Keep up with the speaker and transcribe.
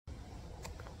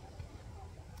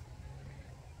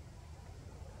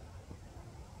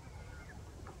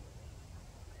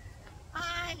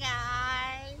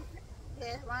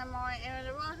It's one more in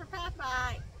the water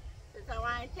pie. So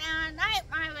I tell night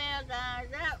my will does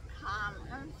come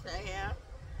and say,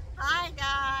 hi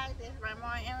guys, it's one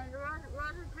more in the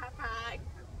water pie.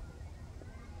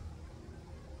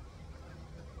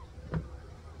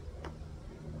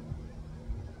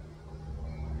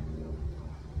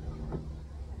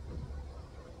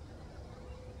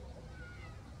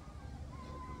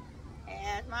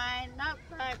 As my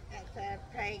notebook that says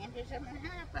pray until something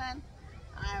happens,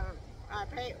 I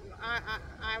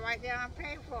write down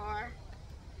pray for.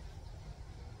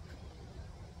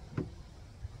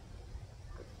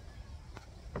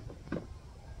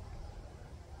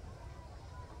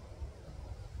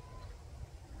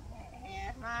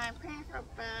 Here's my pencil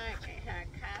bag. It has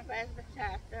compass,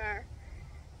 protector,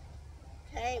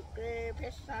 tape, glue,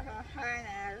 pistol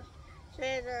harness,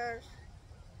 scissors,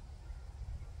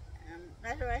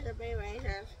 metal razor, bee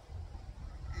razors,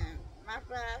 and my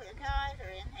gloves and toys are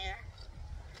in here.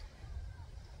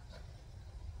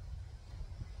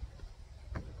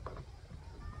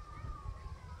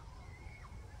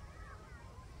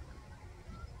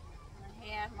 And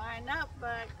here's my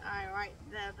notebook. I write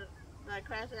the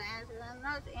question, answers, and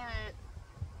notes in it.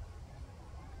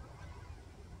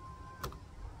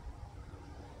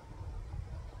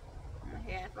 And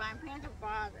here's my pencil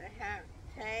box. I have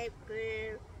tape,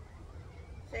 glue,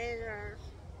 scissors,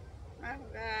 knuckle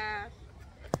glass,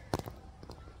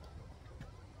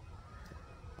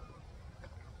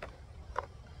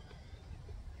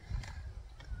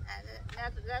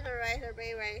 and that's a razor,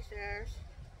 bee razors,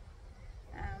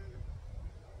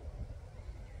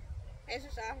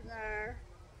 pencil softener,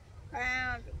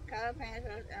 crowns, color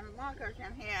pencils, and markers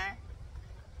in here.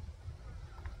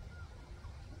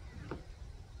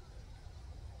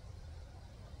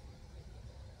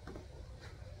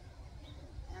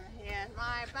 And here's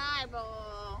my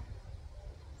Bible.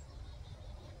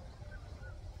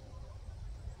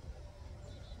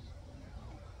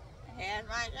 Here's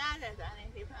my glasses I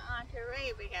need to put on to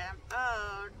read because I'm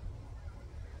old.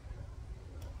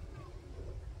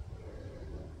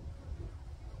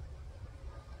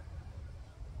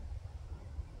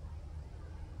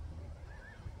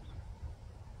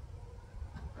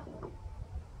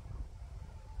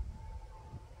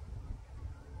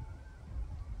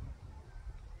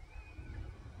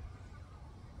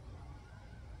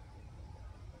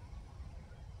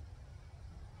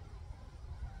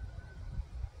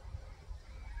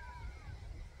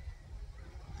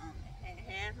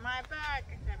 Here's my bag.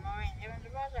 The more even the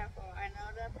weather for I know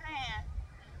the plan.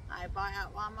 I bought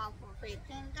at Walmart for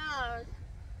 $15.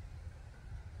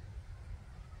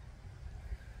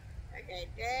 Okay,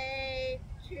 day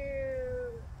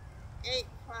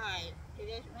 285.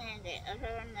 Today's Monday.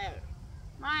 Other note.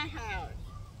 My house.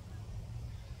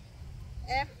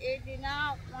 If you do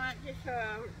not want to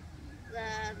serve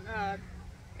the Lord,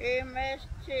 you must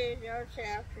choose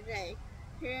yourself today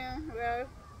whom will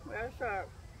serve.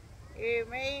 You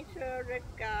may serve the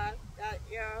God that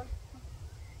your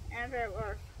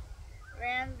ancestors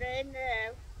when they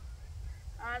lived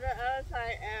on the other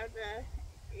side of the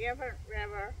Euphrates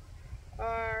River,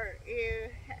 or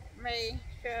you may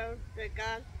serve the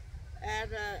God of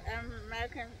the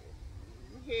Americans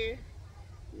who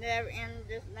live in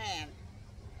this land.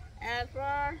 As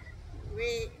for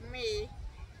me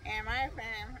and my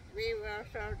family, we will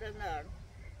serve the Lord.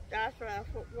 Joshua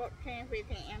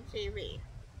 14:15 MTV.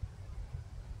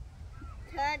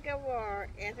 Tug of war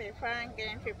is a fun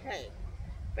game to play,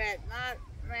 but not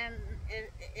when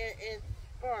it is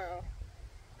spoiled.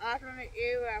 Often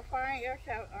you will find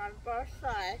yourself on both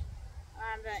sides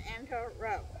on the end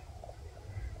rope,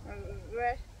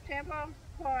 with simple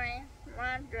pulling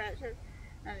one direction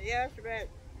and the other with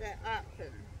the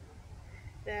option.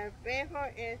 The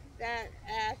benefit is that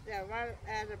as the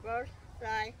both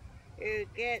sides you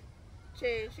get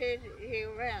to choose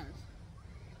who wins.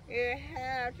 You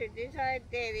have to decide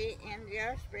daily in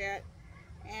your spirit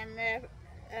and live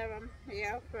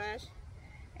your flesh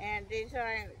and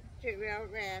decide to will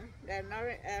win the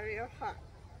knowledge of your heart.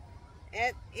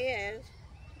 It is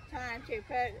time to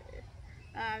put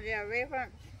on your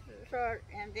reverent sword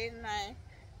and deny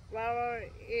whether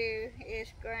you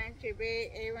is going to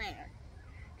be a winner.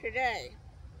 Today,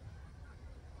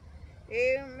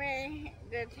 you make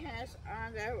the test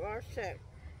on the worship,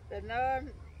 the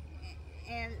Lord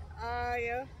in all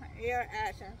your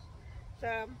actions.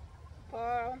 So,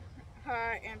 pour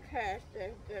heart and trust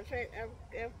the faith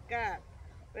of God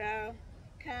will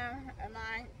come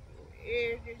along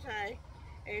you decide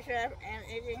yourself and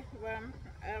easy one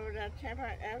of the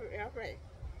temper of your faith.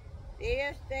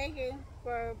 Jesus, thank you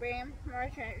for being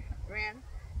merchant when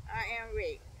I am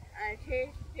weak. I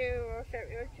choose to worship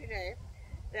you today.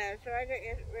 The struggle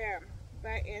is real,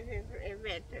 but it is a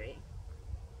victory.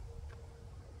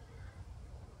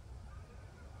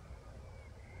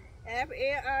 If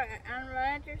you are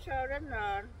unwilling to serve the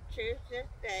Lord, choose this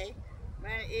day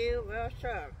when you will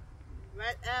serve.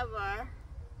 Whatever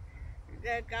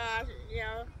the God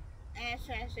your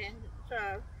ancestors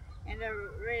served in the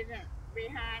region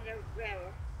behind the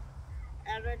river,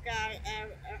 other God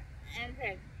of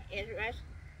interest is rich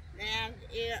than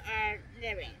you are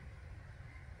living.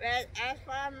 But as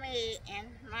for me and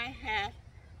my house,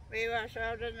 we will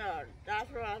serve the Lord.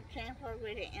 Gospel of Temple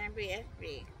reading in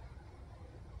BSB.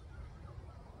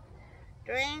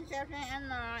 Doing something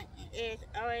alone is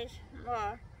always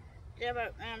more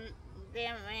difficult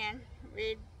than when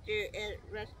we do it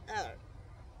with others.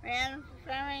 When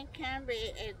family can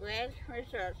be a great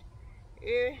resource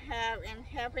you have in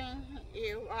helping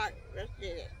you walk with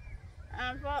Jesus.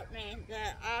 Unfortunately,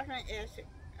 that often is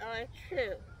always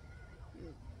true.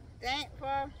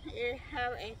 Thankful you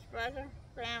have a special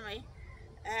family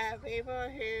of people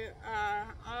who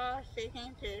are all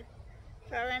seeking to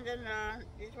serve the Lord,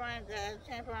 destroying the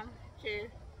temple to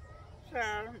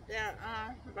serve their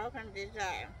own broken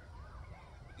desire.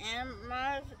 And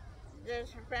most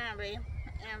this family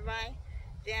invite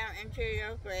them into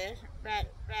your grace,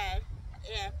 but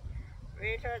if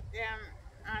research them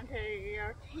onto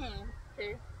your team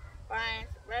to find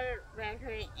better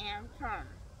victory and fun.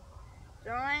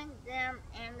 Join them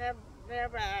in their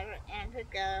battle and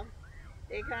together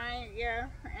decline your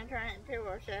entrance to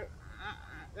worship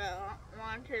the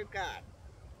one true God.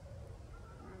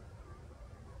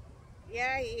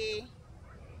 Yah ye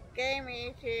gave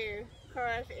me to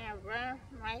course and run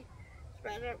my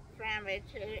special family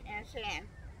to and sin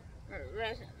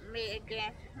with me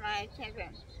against my children.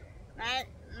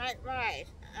 Likewise,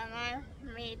 allow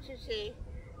me to see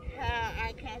how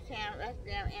I can stand with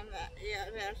them in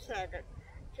their circuit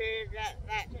to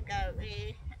that to go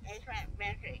be a strength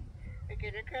victory.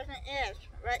 Because the question is,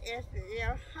 what is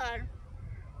your heart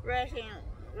wrestling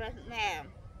with now?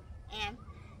 And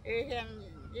you can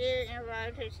do in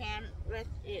order to stand with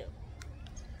you.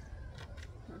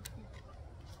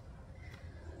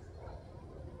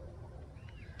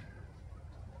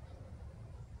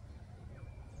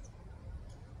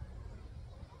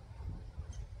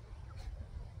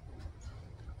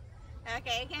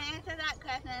 Okay, you can answer that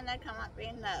question in the comment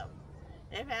below.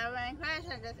 If you have any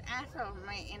questions, just answer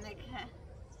me in the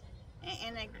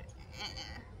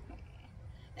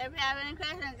if you have any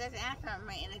questions, just answer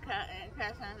me in the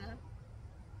question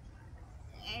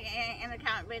in the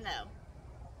comment below.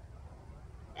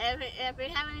 If you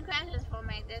have any questions for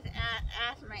me, just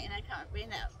ask me in the comment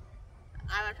below.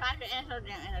 I will try to answer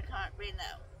them in the comment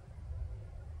below.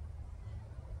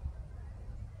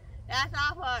 That's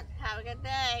all, folks. Have a good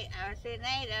day. I will see you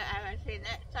later. I will see you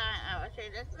next time. I will see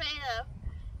this video.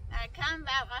 And come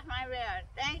back with my videos.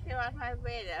 Thank you for my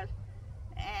videos.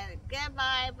 And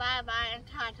goodbye, bye-bye, and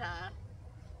ta-ta.